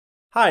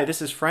Hi,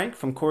 this is Frank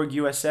from Korg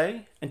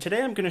USA, and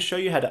today I'm going to show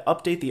you how to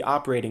update the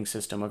operating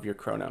system of your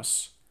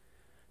Kronos.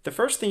 The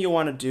first thing you'll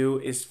want to do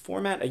is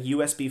format a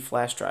USB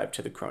flash drive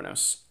to the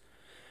Kronos.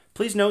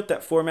 Please note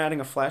that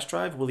formatting a flash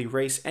drive will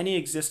erase any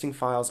existing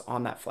files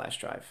on that flash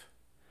drive.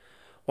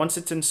 Once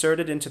it's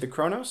inserted into the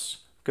Kronos,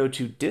 go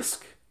to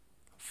Disk,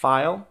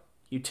 File,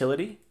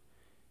 Utility,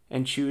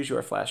 and choose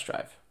your flash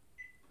drive.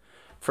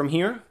 From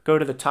here, go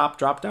to the top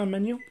drop-down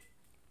menu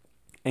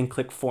and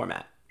click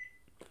Format.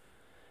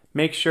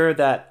 Make sure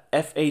that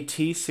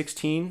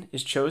FAT16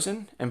 is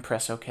chosen and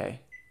press OK.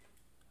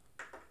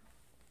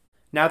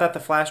 Now that the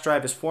flash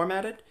drive is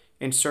formatted,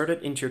 insert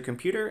it into your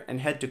computer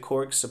and head to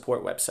Korg's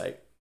support website.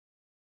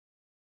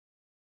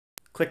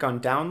 Click on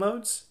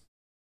Downloads,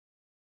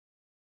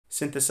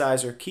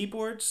 Synthesizer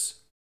Keyboards,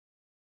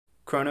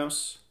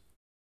 Kronos,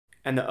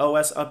 and the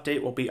OS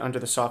update will be under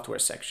the Software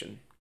section.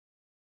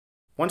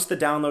 Once the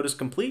download is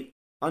complete,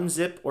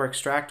 unzip or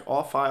extract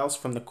all files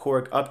from the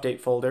Korg update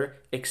folder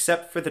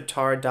except for the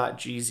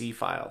tar.gz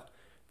file.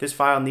 This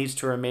file needs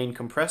to remain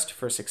compressed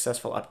for a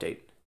successful update.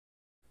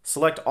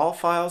 Select all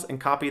files and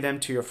copy them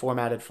to your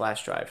formatted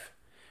flash drive.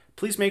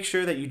 Please make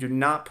sure that you do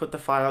not put the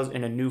files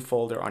in a new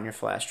folder on your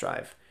flash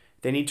drive.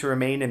 They need to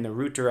remain in the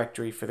root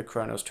directory for the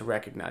Kronos to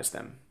recognize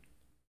them.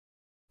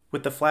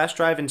 With the flash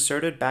drive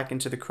inserted back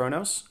into the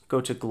Kronos,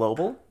 go to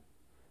Global,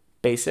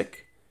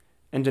 Basic,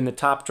 and in the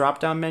top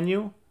drop-down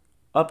menu,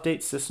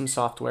 Update System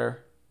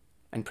Software,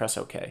 and press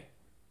OK.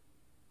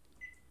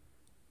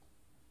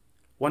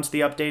 Once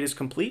the update is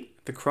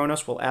complete, the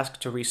Kronos will ask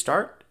to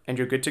restart, and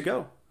you're good to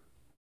go.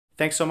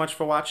 Thanks so much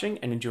for watching,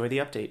 and enjoy the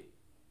update.